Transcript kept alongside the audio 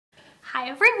Hi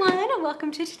everyone,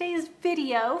 welcome to today's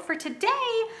video. For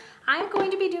today, I'm going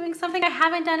to be doing something I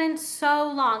haven't done in so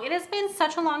long. It has been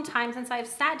such a long time since I've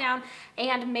sat down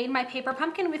and made my paper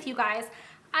pumpkin with you guys.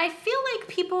 I feel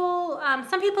like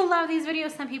some people love these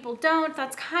videos, some people don't.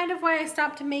 That's kind of why I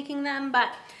stopped making them, but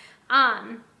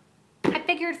I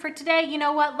figured for today, you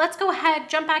know what, let's go ahead,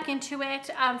 jump back into it.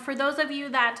 For those of you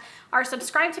that are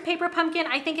subscribed to Paper Pumpkin,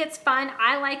 I think it's fun.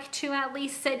 I like to at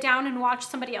least sit down and watch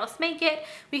somebody else make it.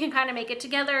 We can kind of make it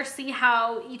together, see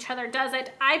how each other does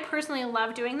it. I personally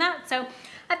love doing that. So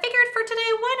I figured for today,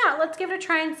 why not? Let's give it a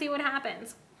try and see what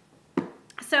happens.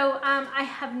 So I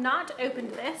have not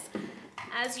opened this,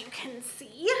 as you can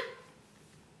see.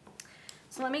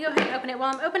 So let me go ahead and open it.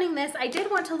 While I'm opening this, I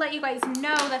did want to let you guys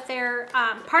know that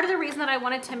part of the reason that I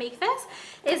wanted to make this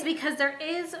is because there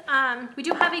is, we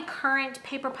do have a current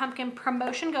Paper Pumpkin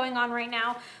promotion going on right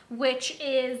now, which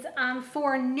is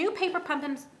for new Paper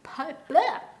Pumpkin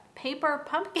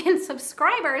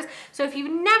subscribers. So if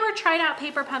you've never tried out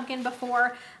Paper Pumpkin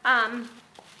before, and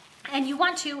you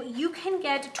want to, you can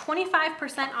get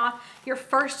 25% off your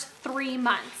first 3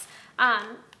 months.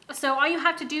 So all you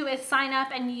have to do is sign up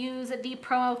and use the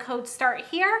promo code START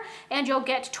here, and you'll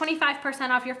get 25%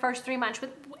 off your first 3 months.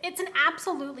 It's an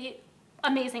absolutely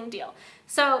amazing deal.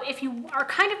 So if you are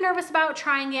kind of nervous about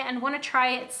trying it and want to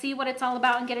try it, see what it's all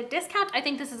about and get a discount, I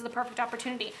think this is the perfect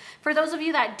opportunity. For those of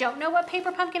you that don't know what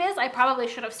Paper Pumpkin is, I probably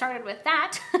should have started with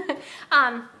that.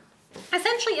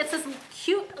 Essentially, it's this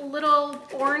cute little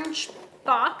orange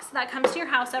box that comes to your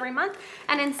house every month,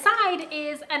 and inside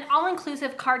is an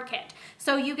all-inclusive card kit.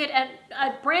 So you get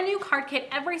a brand new card kit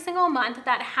every single month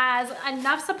that has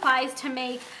enough supplies to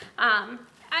make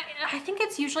I think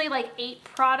it's usually like 8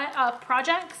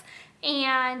 projects,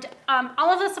 and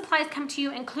all of the supplies come to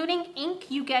you, including ink.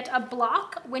 You get a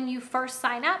block when you first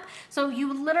sign up, so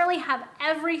you literally have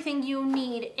everything you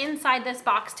need inside this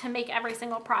box to make every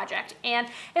single project, and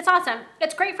it's awesome.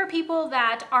 It's great for people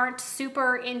that aren't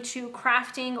super into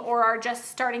crafting or are just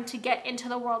starting to get into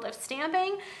the world of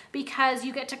stamping, because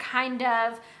you get to kind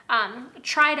of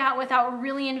try it out without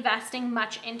really investing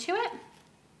much into it.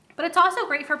 But it's also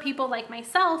great for people like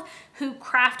myself who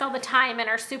craft all the time and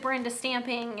are super into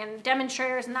stamping and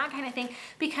demonstrators and that kind of thing,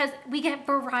 because we get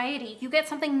variety. You get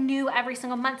something new every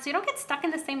single month, so you don't get stuck in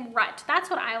the same rut.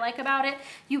 That's what I like about it.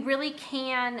 You really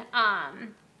can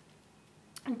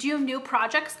do new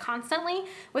projects constantly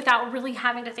without really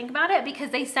having to think about it,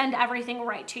 because they send everything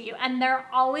right to you, and they're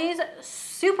always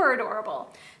super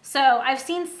adorable. So I've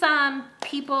seen some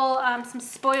people, some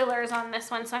spoilers on this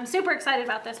one, so I'm super excited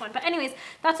about this one. But anyways,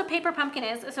 that's what Paper Pumpkin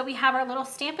is. So we have our little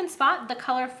Stampin' spot. The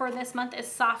color for this month is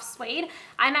soft suede.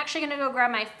 I'm actually gonna go grab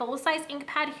my full-size ink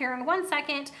pad here in 1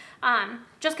 second,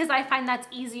 just because I find that's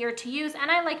easier to use, and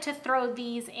I like to throw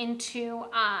these into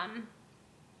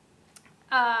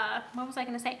what was I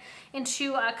gonna say?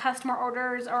 Into customer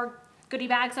orders or goodie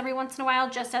bags every once in a while,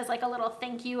 just as like a little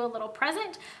thank you, a little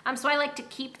present. So I like to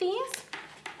keep these.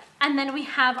 And then we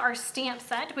have our stamp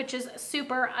set, which is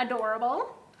super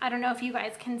adorable. I don't know if you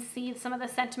guys can see some of the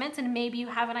sentiments, and maybe you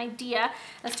have an idea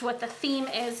as to what the theme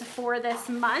is for this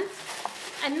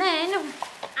month. And then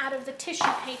out of the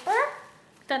tissue paper,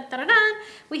 dun, dun, dun, dun,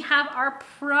 we have our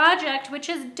project, which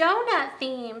is donut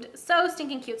themed. So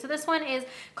stinking cute. So this one is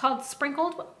called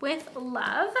Sprinkled with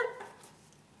Love.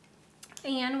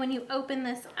 And when you open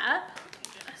this up,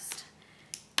 just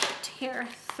tear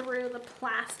through the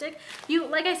plastic.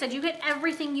 Like I said, you get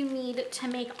everything you need to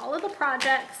make all of the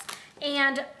projects.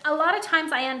 And a lot of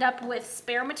times I end up with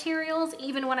spare materials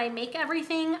even when I make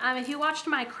everything. If you watched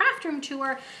my craft room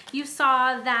tour, you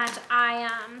saw that I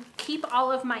keep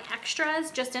all of my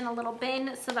extras just in a little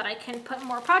bin so that I can put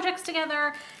more projects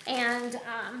together and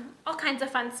all kinds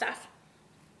of fun stuff.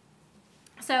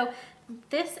 So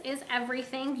this is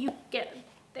everything you get.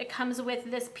 It comes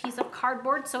with this piece of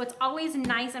cardboard, so it's always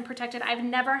nice and protected. I've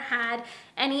never had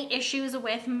any issues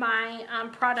with my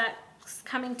products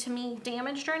coming to me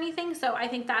damaged or anything, so I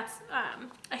think that's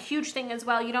a huge thing as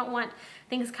well. You don't want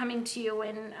things coming to you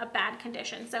in a bad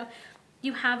condition. So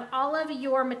you have all of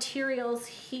your materials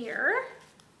here,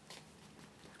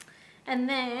 and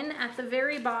then at the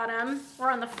very bottom,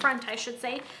 or on the front I should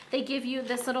say, they give you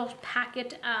this little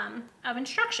packet of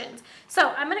instructions. So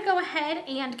I'm gonna go ahead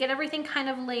and get everything kind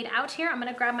of laid out here. I'm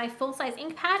gonna grab my full-size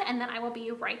ink pad, and then I will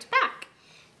be right back.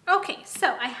 Okay,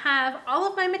 so I have all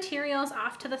of my materials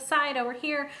off to the side over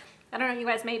here. I don't know, you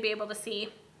guys may be able to see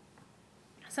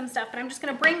some stuff, but I'm just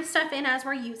gonna bring stuff in as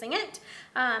we're using it.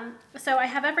 So I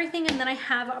have everything, and then I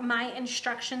have my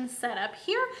instructions set up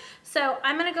here. So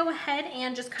I'm gonna go ahead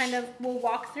and just kind of, we'll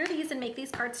walk through these and make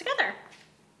these cards together.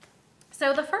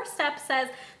 So the first step says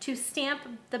to stamp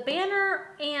the banner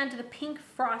and the pink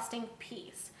frosting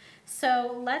piece.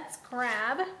 So let's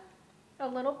grab a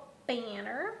little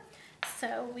banner.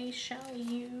 So we shall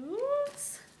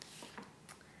use,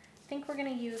 I think we're gonna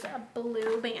use a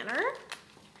blue banner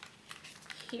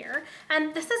here.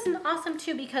 And this is awesome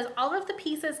too because all of the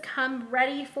pieces come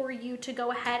ready for you to go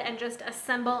ahead and just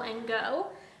assemble and go.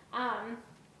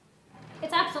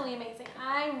 It's absolutely amazing.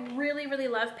 I really, really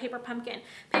love Paper Pumpkin.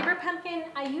 Paper Pumpkin,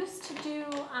 I used to do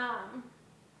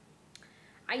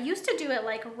it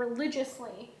like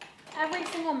religiously. Every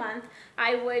single month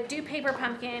I would do Paper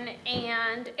Pumpkin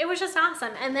and it was just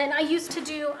awesome. And then I used to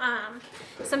do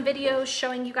some videos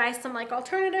showing you guys some like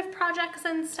alternative projects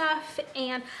and stuff,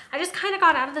 and I just kind of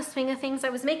got out of the swing of things. I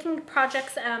was making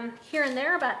projects here and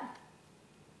there, but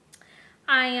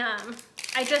I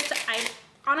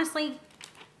honestly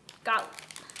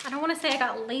I don't want to say I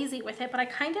got lazy with it, but I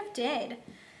kind of did.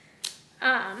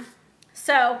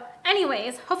 So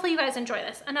anyways, hopefully you guys enjoy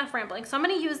this. Enough rambling. So I'm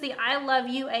going to use the I Love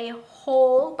You a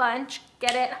whole bunch.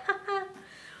 Get it?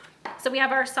 So we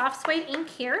have our soft suede ink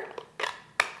here.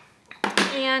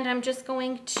 And I'm just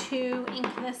going to ink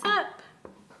this up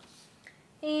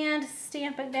and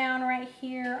stamp it down right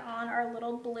here on our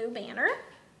little blue banner.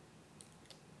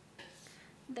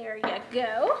 There you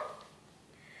go.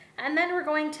 And then we're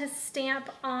going to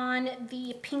stamp on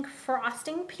the pink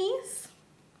frosting piece,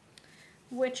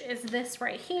 which is this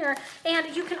right here.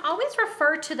 And you can always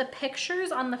refer to the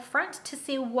pictures on the front to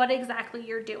see what exactly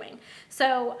you're doing.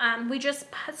 So we just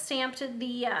stamped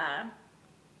the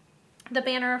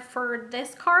banner for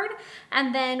this card,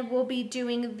 and then we'll be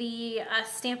doing the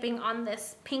stamping on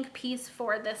this pink piece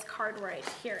for this card right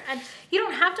here. And you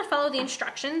don't have to follow the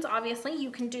instructions, obviously. You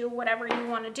can do whatever you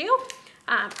want to do.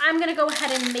 I'm gonna go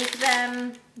ahead and make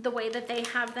them the way that they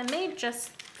have them made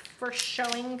just for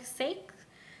showing sake,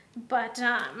 but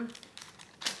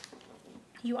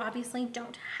you obviously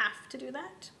don't have to do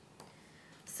that.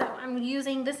 So I'm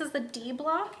using, this is the D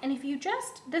block, and if you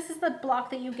this is the block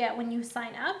that you get when you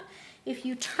sign up. If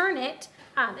you turn it,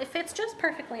 it fits just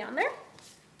perfectly on there.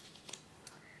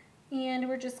 And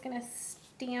we're just gonna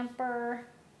stamper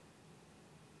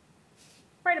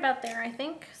right about there, I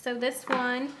think. So this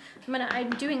one, I'm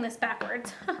doing this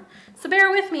backwards. So bear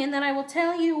with me and then I will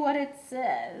tell you what it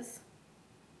says.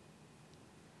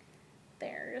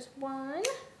 There's one.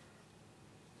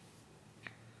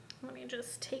 Let me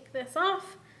just take this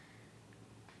off,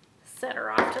 set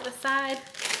her off to the side.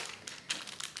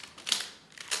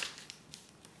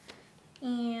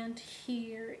 And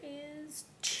here is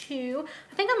two.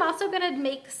 I think I'm also gonna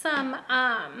make some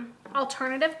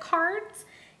alternative cards,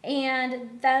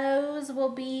 and those will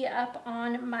be up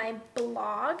on my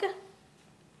blog.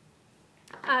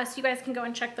 So you guys can go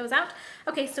and check those out.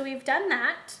 Okay, so we've done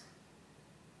that.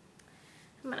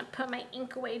 I'm gonna put my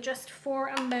ink away just for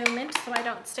a moment so I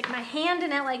don't stick my hand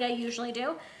in it like I usually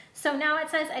do. So now it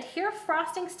says adhere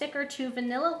frosting sticker to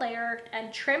vanilla layer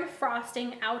and trim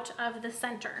frosting out of the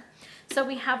center. So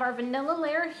we have our vanilla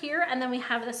layer here, and then we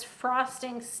have this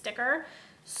frosting sticker.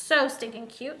 So stinking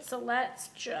cute. So let's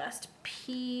just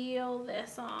peel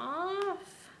this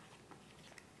off.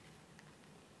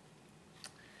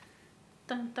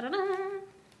 Dun, dun, dun, dun.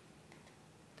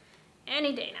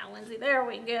 Any day now, Lindsay. There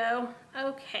we go.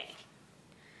 Okay.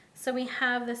 So we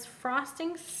have this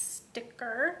frosting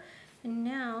sticker. And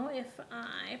now if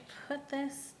I put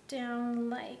this down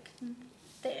like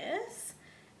this,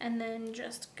 and then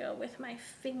just go with my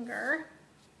finger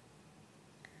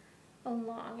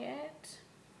along it.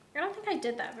 I don't think I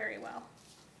did that very well.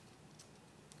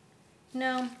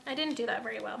 No, I didn't do that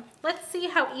very well. Let's see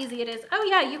how easy it is. Oh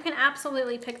yeah, you can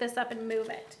absolutely pick this up and move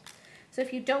it. So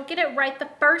if you don't get it right the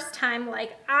first time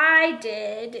like I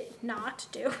did not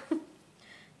do,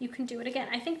 you can do it again.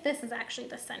 I think this is actually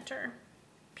the center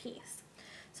piece.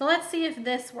 So let's see if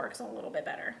this works a little bit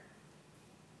better.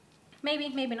 Maybe,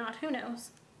 maybe not, who knows?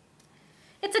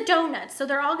 It's a donut, so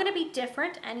they're all gonna be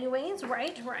different anyways,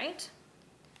 right? Right.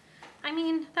 I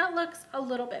mean, that looks a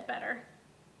little bit better.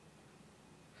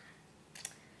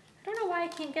 I don't know why I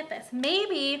can't get this.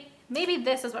 Maybe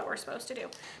this is what we're supposed to do.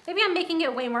 Maybe I'm making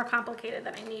it way more complicated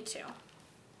than I need to.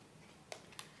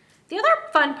 The other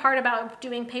fun part about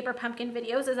doing Paper Pumpkin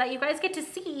videos is that you guys get to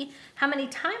see how many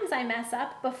times I mess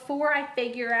up before I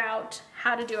figure out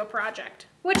how to do a project,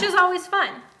 which is always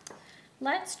fun.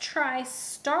 Let's try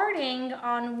starting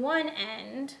on one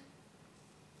end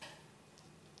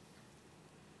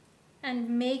and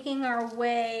making our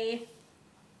way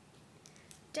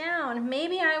down.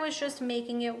 Maybe I was just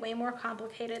making it way more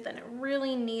complicated than it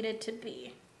really needed to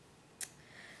be.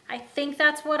 I think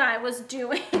that's what I was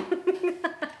doing.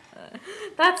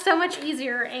 That's so much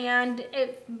easier, and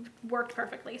it worked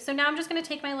perfectly. So now I'm just going to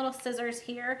take my little scissors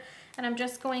here, and I'm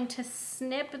just going to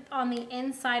snip on the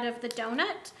inside of the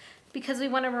donut because we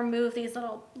want to remove these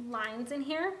little lines in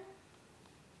here.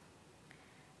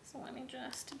 So let me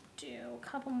just do a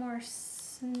couple more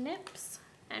snips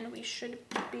and we should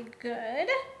be good.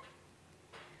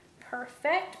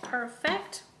 Perfect,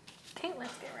 perfect. Okay,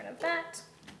 let's get rid of that.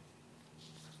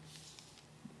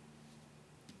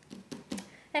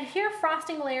 Adhere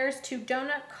frosting layers to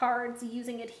donut cards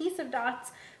using adhesive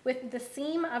dots with the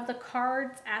seam of the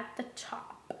cards at the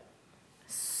top.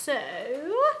 So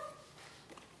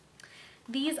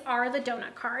these are the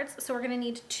donut cards. So we're gonna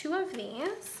need 2 of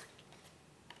these.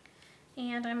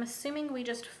 And I'm assuming we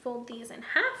just fold these in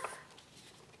half,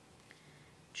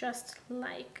 just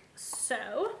like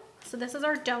so. So this is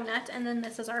our donut, and then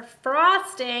this is our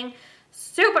frosting.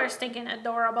 Super stinking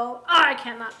adorable. Oh, I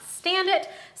cannot stand it.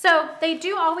 So they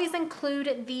do always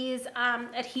include these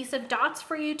adhesive dots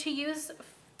for you to use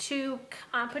to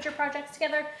put your projects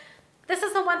together. This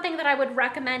is the one thing that I would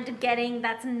recommend getting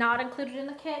that's not included in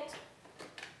the kit.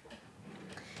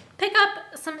 Pick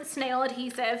up some snail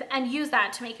adhesive and use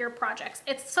that to make your projects.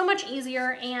 It's so much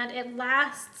easier and it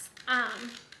lasts,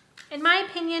 in my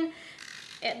opinion,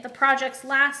 the projects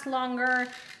last longer,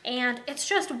 and it's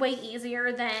just way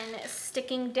easier than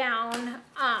sticking down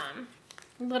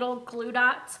little glue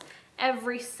dots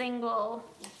every single,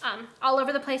 all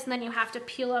over the place, and then you have to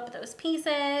peel up those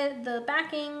pieces, the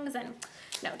backings, and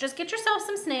no, just get yourself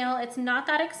some snail. It's not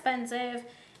that expensive,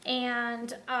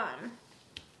 and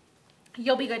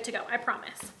you'll be good to go, I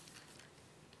promise.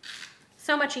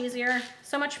 So much easier,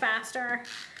 so much faster.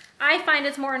 I find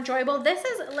it's more enjoyable. This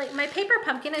is like, my paper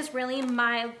pumpkin is really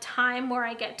my time where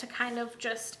I get to kind of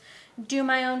just do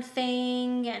my own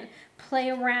thing and play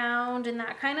around and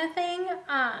that kind of thing.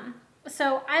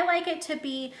 So I like it to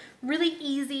be really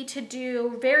easy to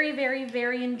do, very, very,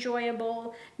 very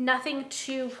enjoyable, nothing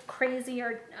too crazy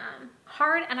or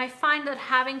hard. And I find that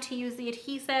having to use the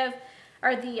adhesive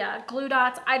or the glue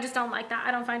dots, I just don't like that.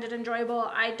 I don't find it enjoyable.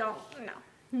 I don't, no.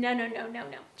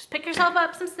 Just pick yourself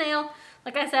up some snail.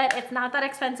 Like I said, it's not that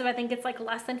expensive. I think it's like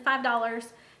less than $5.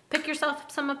 Pick yourself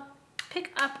up some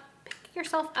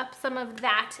of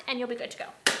that and you'll be good to go.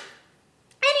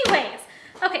 Anyways,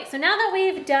 okay, so now that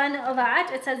we've done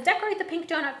that, it says decorate the pink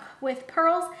donut with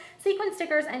pearls, sequin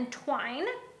stickers, and twine.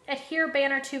 Adhere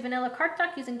banner to vanilla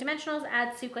cardstock using dimensionals,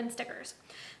 add sequin stickers.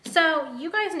 So you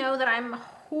guys know that I'm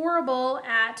horrible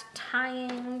at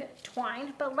tying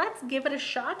twine, but let's give it a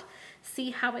shot,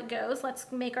 see how it goes.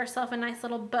 Let's make ourselves a nice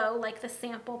little bow like the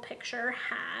sample picture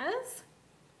has.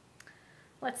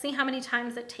 Let's see how many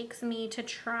times it takes me to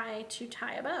try to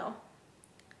tie a bow.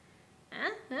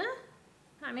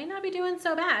 I may not be doing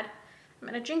so bad. I'm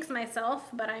gonna jinx myself,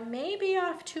 but I may be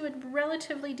off to a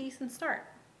relatively decent start.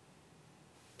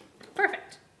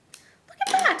 Perfect. Look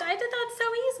at that, I did that so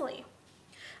easily.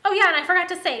 Oh yeah, and I forgot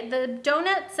to say, the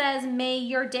donut says, may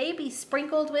your day be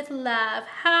sprinkled with love.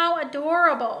 How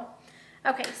adorable.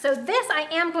 Okay, so this I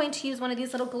am going to use one of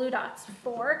these little glue dots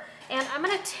for, and I'm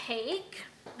gonna take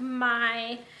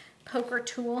my poker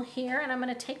tool here, and I'm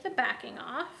gonna take the backing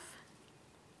off,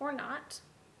 or not.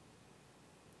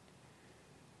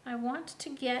 I want to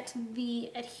get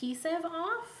the adhesive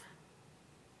off,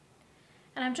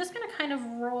 and I'm just gonna kind of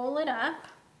roll it up.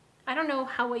 I don't know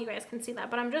how well you guys can see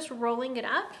that, but I'm just rolling it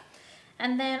up,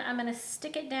 and then I'm gonna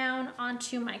stick it down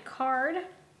onto my card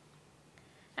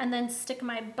and then stick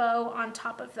my bow on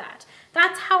top of that.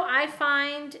 That's how I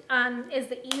find is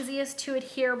the easiest to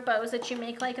adhere bows that you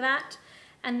make like that,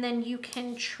 and then you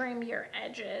can trim your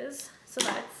edges so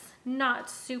that it's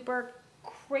not super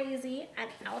crazy and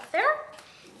out there.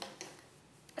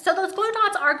 So those glue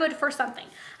dots are good for something.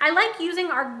 I like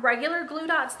using our regular glue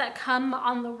dots that come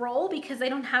on the roll because they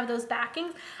don't have those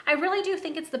backings. I really do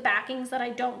think it's the backings that I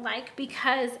don't like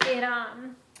because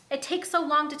it takes so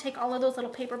long to take all of those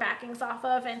little paper backings off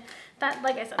of, and that,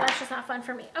 like I said, that's just not fun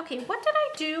for me. Okay, what did I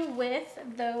do with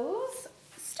those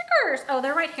stickers? Oh,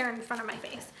 they're right here in front of my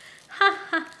face. Ha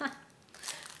ha ha.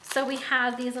 So we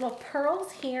have these little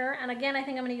pearls here, and again, I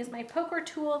think I'm gonna use my poker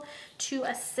tool to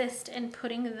assist in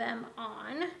putting them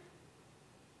on.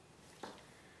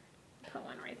 Put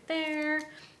one right there.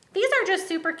 These are just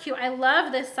super cute. I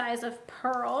love this size of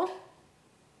pearl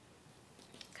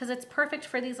because it's perfect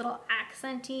for these little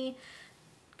accenty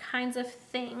kinds of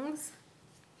things.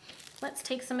 Let's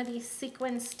take some of these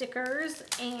sequin stickers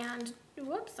and,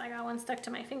 whoops, I got one stuck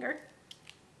to my finger.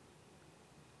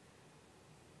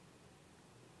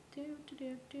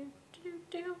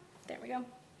 There we go.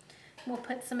 We'll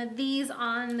put some of these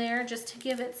on there just to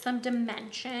give it some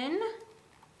dimension.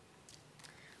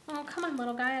 Oh, come on,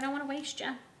 little guy. I don't want to waste you.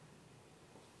 I'm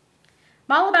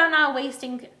all about not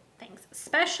wasting things,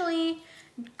 especially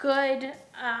good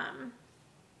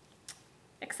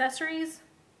accessories,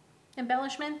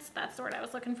 embellishments. That's the word I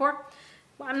was looking for.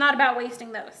 Well, I'm not about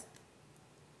wasting those.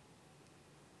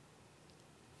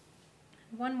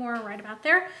 One more right about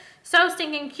there. So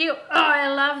stinking cute. Oh,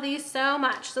 I love these so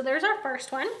much. So there's our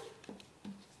first one.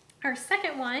 Our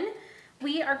second one,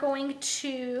 we are going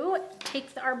to take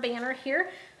our banner here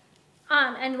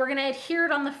and we're going to adhere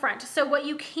it on the front. So what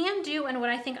you can do, and what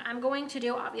I think I'm going to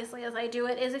do, obviously, as I do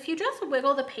it, is if you just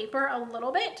wiggle the paper a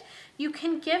little bit, you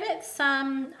can give it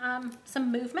some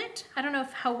movement. I don't know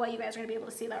how well you guys are going to be able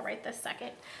to see that right this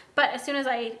second, but as soon as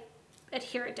I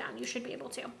adhere it down, you should be able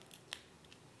to.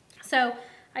 So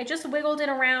I just wiggled it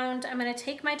around. I'm going to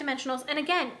take my dimensionals. And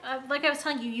again, like I was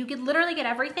telling you, you could literally get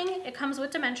everything. It comes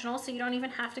with dimensionals, so you don't even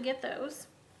have to get those.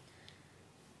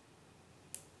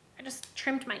 I just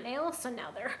trimmed my nails, so now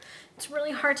it's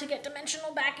really hard to get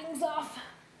dimensional backings off.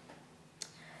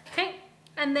 Okay,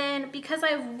 and then because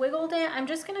I've wiggled it, I'm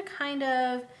just going to kind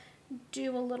of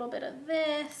do a little bit of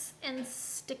this and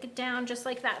stick it down just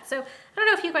like that. So I don't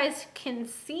know if you guys can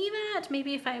see that.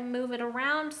 Maybe if I move it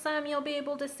around some, you'll be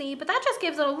able to see, but that just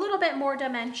gives it a little bit more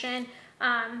dimension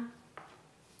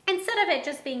instead of it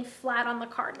just being flat on the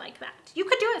card like that. You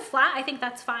could do it flat. I think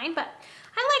that's fine, but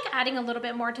I like adding a little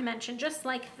bit more dimension just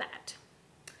like that.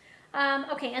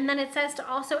 Okay, and then it says to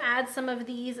also add some of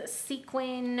these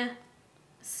sequin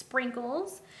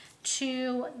sprinkles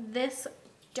to this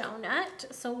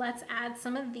donut. So let's add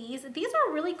some of these. These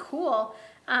are really cool.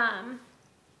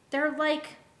 They're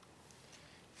like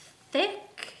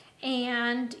thick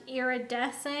and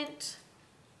iridescent.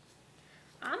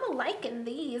 I'm liking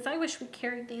these. I wish we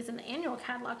carried these in the annual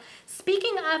catalog.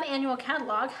 Speaking of annual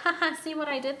catalog, haha, see what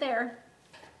I did there?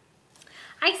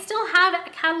 I still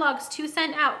have catalogs to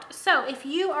send out. So if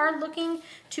you are looking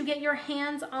to get your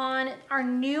hands on our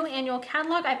new annual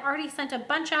catalog, I've already sent a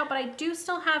bunch out, but I do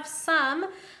still have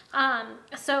some.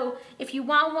 So if you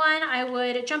want one, I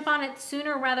would jump on it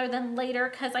sooner rather than later,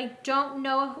 because I don't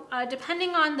know,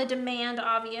 depending on the demand,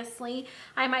 obviously,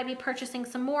 I might be purchasing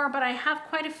some more, but I have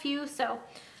quite a few. So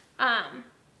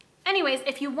anyways,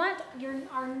 if you want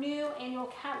our new annual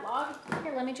catalog,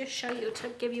 here, let me just show you to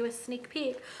give you a sneak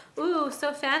peek. Ooh,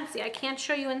 so fancy. I can't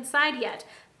show you inside yet,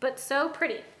 but so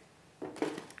pretty.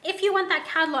 If you want that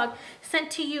catalog sent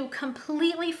to you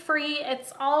completely free,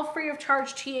 it's all free of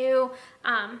charge to you.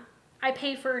 I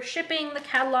pay for shipping, the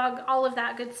catalog, all of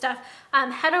that good stuff.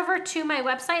 Head over to my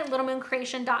website,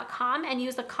 littlemooncreation.com, and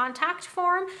use the contact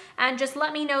form and just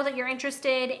let me know that you're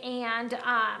interested and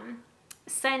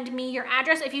send me your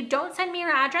address. If you don't send me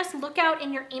your address, look out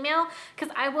in your email,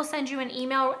 because I will send you an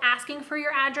email asking for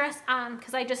your address,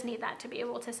 because I just need that to be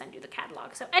able to send you the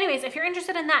catalog. So anyways, if you're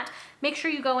interested in that, make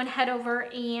sure you go and head over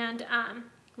and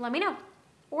let me know.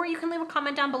 Or you can leave a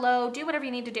comment down below, do whatever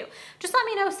you need to do. Just let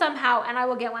me know somehow and I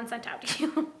will get one sent out to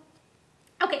you.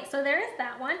 Okay, so there is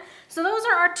that one. So those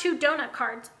are our two donut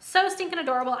cards. So stinking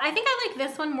adorable. I think I like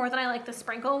this one more than I like the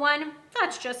sprinkle one.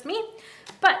 That's just me,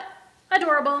 but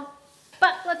adorable.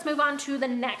 But let's move on to the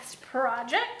next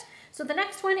project. So the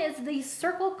next one is the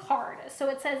circle card. So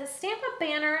it says stamp a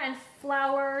banner and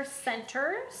flower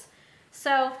centers.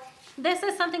 So this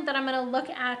is something that I'm going to look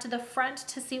at the front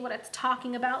to see what it's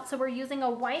talking about. So we're using a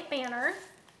white banner.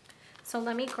 So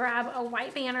let me grab a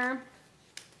white banner.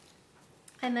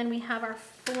 And then we have our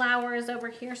flowers over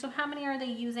here. So how many are they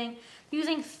using?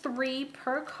 Using 3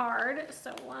 per card.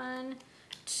 So 1,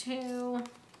 2,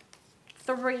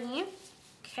 3.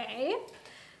 Okay,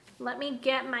 let me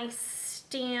get my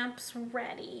stamps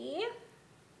ready.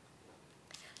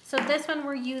 So this one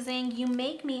we're using You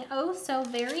Make Me Oh So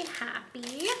Very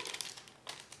Happy.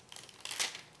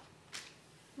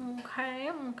 Okay.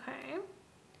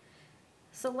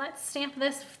 So let's stamp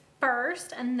this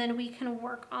first and then we can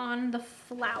work on the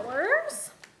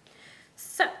flowers.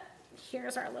 So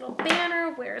here's our little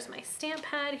banner. Where's my stamp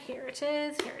head? Here it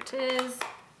is, here it is.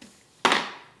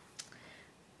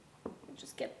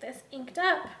 Just get this inked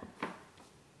up.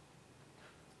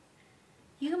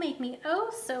 You make me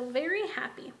oh so very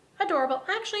happy. Adorable.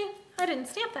 Actually, I didn't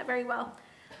stamp that very well.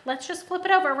 Let's just flip it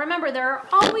over. Remember, there are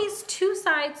always 2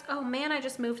 sides. Oh man, I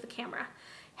just moved the camera.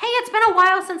 Hey, it's been a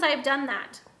while since I've done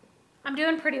that. I'm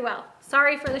doing pretty well.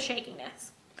 Sorry for the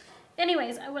shakiness.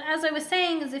 Anyways, as I was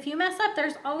saying, is if you mess up,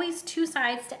 there's always 2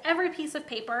 sides to every piece of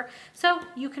paper, so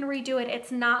you can redo it.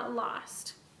 It's not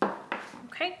lost.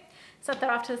 Okay? Set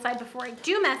that off to the side before I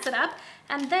do mess it up.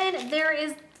 And then there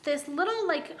is this little,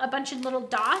 like a bunch of little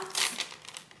dots.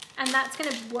 And that's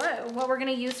gonna, whoa, what we're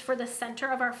gonna use for the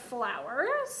center of our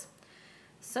flowers.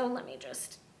 So let me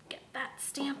just get that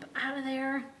stamp out of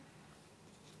there.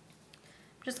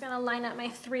 I'm just gonna line up my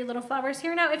 3 little flowers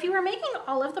here. Now, if you were making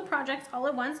all of the projects all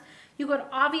at once, you could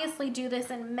obviously do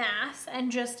this in mass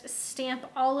and just stamp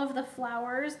all of the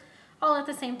flowers all at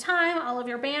the same time, all of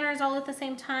your banners all at the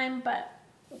same time, but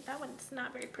that one's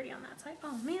not very pretty on that side.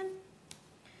 Oh man.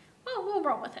 Well, we'll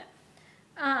roll with it.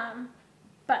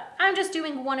 But I'm just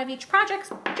doing one of each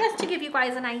project just to give you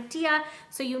guys an idea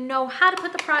so you know how to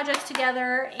put the projects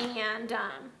together and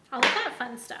all of that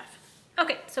fun stuff.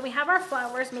 Okay, so we have our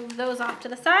flowers. Move those off to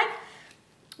the side.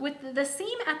 With the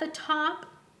seam at the top,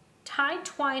 tie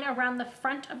twine around the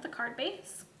front of the card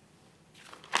base.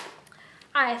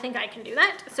 I think I can do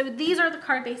that. So these are the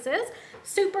card bases.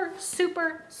 Super,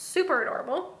 super, super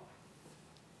adorable.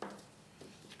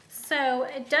 So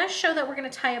it does show that we're going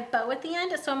to tie a bow at the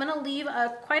end. So I'm going to leave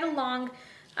quite a long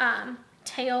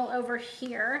tail over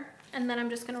here. And then I'm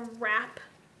just going to wrap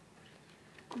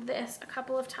this a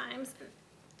couple of times.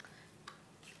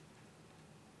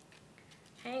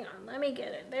 Hang on, let me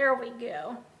get it. There we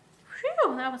go.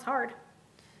 Whew, that was hard.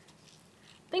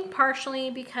 I think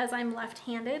partially because I'm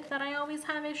left-handed that I always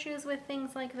have issues with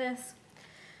things like this.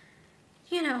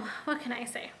 You know, what can I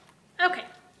say? Okay,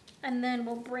 and then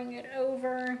we'll bring it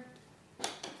over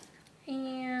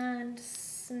and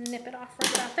snip it off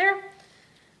right about there.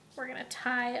 We're gonna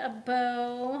tie a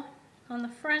bow on the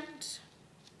front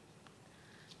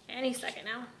any second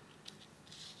now.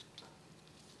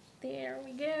 There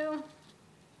we go.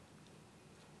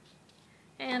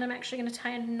 And I'm actually gonna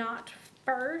tie a knot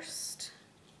first,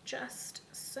 just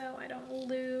so I don't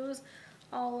lose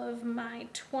all of my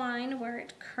twine where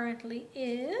it currently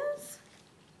is.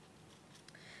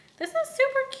 This is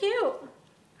super cute.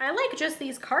 I like just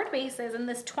these card bases, and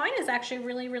this twine is actually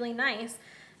really, really nice.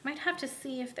 I might have to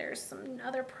see if there's some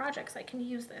other projects I can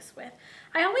use this with.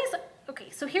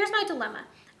 Okay, so here's my dilemma.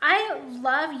 I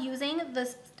love using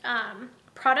this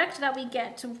product that we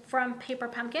get from Paper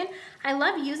Pumpkin. I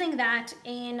love using that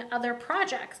in other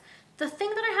projects. The thing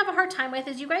that I have a hard time with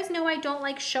is, you guys know I don't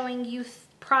like showing you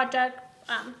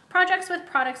projects with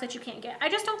products that you can't get. I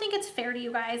just don't think it's fair to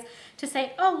you guys to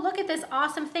say, oh, look at this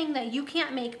awesome thing that you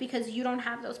can't make because you don't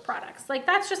have those products. Like,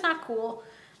 that's just not cool.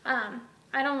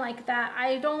 I don't like that.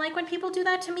 I don't like when people do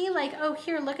that to me, like, oh,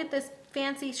 here, look at this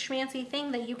fancy schmancy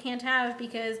thing that you can't have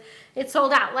because it's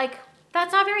sold out. Like,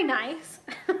 that's not very nice.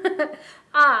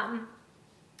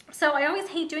 So I always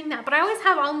hate doing that, but I always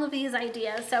have all of these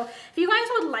ideas. So if you guys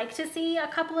would like to see a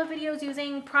couple of videos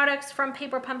using products from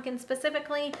Paper Pumpkin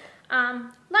specifically,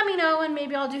 let me know and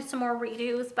maybe I'll do some more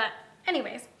redos. But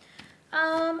anyways,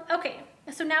 okay,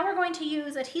 so now we're going to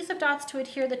use adhesive dots to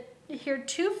adhere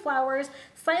 2 flowers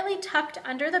slightly tucked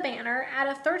under the banner. Add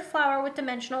a 3rd flower with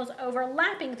dimensionals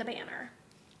overlapping the banner.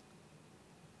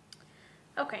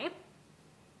 Okay,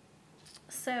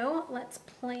 so let's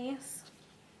place.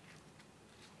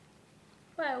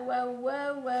 Whoa, whoa,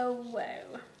 whoa, whoa,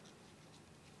 whoa.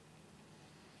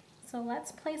 So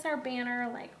let's place our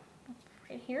banner like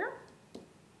right here.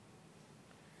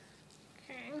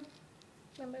 Okay, I'm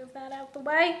gonna move that out the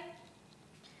way.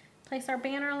 Place our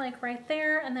banner like right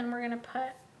there, and then we're gonna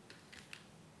put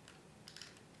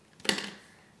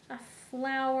a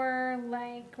flower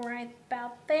like right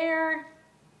about there.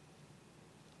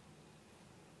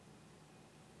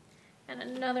 And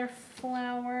another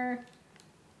flower.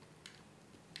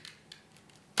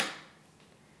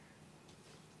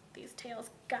 These tails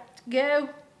got to go.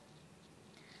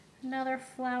 Another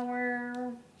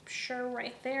flower, sure,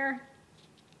 right there.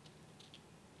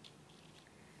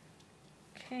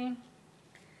 Okay,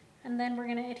 and then we're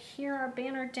gonna adhere our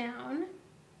banner down.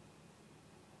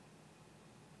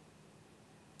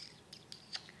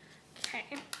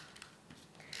 Okay.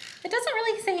 It doesn't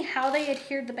really say how they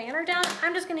adhered the banner down.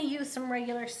 I'm just gonna use some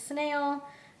regular snail,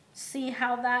 see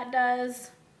how that does.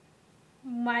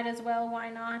 Might as well, why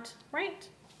not, right?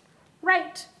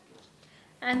 Right.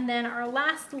 And then our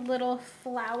last little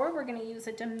flower, we're gonna use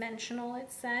a dimensional,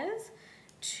 it says,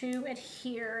 to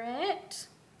adhere it.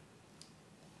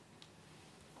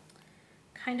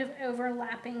 Kind of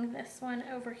overlapping this one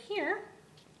over here.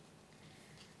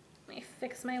 Let me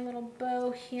fix my little bow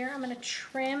here. I'm gonna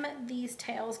trim these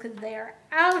tails because they are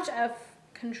out of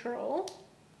control.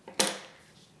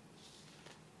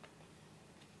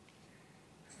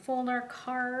 Fold our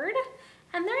card.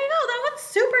 And there you go, that one's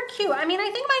super cute. I mean,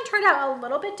 I think mine turned out a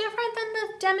little bit different than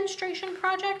the demonstration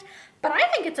project, but I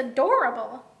think it's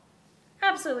adorable.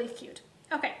 Absolutely cute.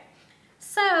 Okay,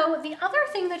 so the other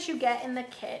thing that you get in the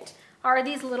kit are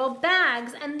these little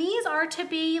bags, and these are to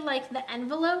be like the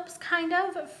envelopes kind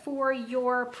of for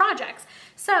your projects.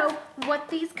 So what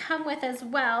these come with as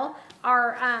well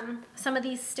are some of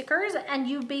these stickers, and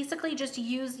you basically just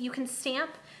use, you can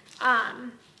stamp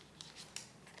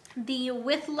the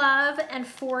with love and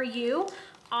for you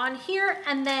on here,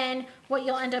 and then what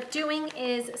you'll end up doing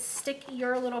is stick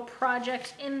your little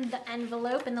project in the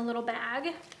envelope, in the little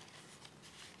bag,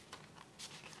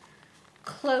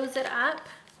 close it up,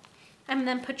 and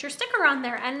then put your sticker on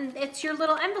there, and it's your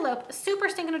little envelope. Super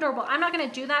stinking adorable. I'm not gonna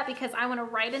do that because I wanna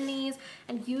write in these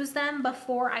and use them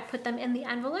before I put them in the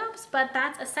envelopes, but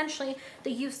that's essentially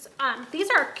the use. These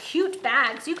are cute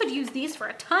bags. You could use these for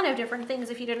a ton of different things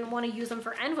if you didn't wanna use them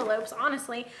for envelopes,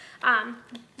 honestly.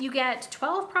 You get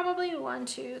 12 probably, 1,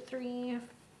 2, 3,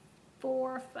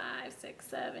 4, 5, 6,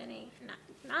 7, 8,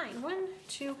 9. 1,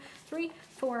 2, 3,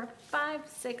 4, 5,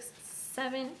 6,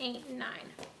 7, 8, 9.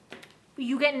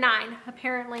 You get 9,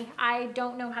 apparently. I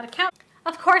don't know how to count.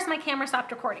 Of course, my camera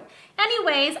stopped recording.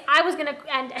 Anyways, I was gonna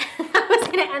end,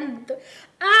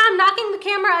 I'm knocking the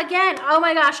camera again. Oh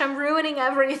my gosh, I'm ruining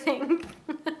everything.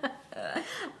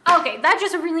 Okay, that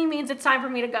just really means it's time for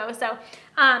me to go. So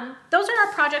those are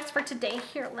our projects for today.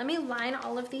 Here, let me line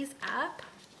all of these up.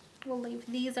 We'll leave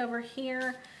these over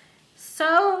here.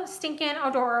 So stinking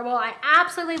adorable. I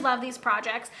absolutely love these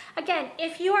projects. Again,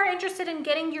 if you are interested in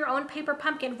getting your own paper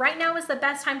pumpkin, right now is the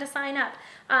best time to sign up.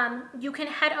 You can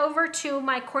head over to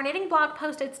my coordinating blog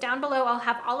post. It's down below. I'll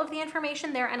have all of the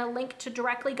information there and a link to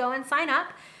directly go and sign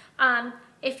up.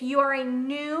 If you are a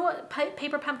new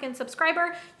Paper Pumpkin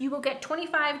subscriber, you will get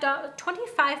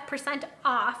 25%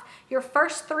 off your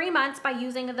first 3 months by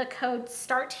using the code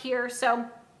START HERE. So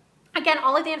again,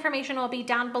 all of the information will be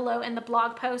down below in the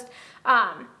blog post.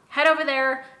 Head over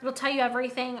there, it'll tell you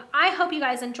everything. I hope you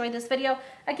guys enjoyed this video.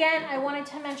 Again, I wanted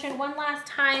to mention one last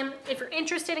time, if you're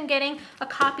interested in getting a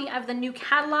copy of the new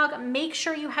catalog, make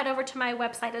sure you head over to my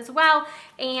website as well,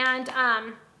 and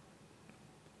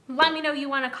let me know you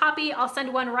want a copy. I'll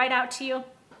send one right out to you.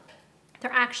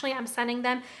 They're actually, I'm sending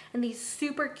them in these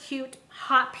super cute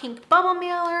hot pink bubble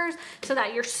mailers so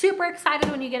that you're super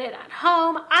excited when you get it at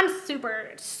home. I'm super,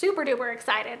 super duper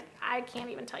excited. I can't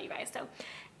even tell you guys. So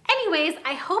anyways,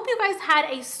 I hope you guys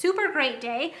had a super great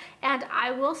day, and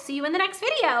I will see you in the next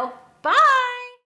video. Bye.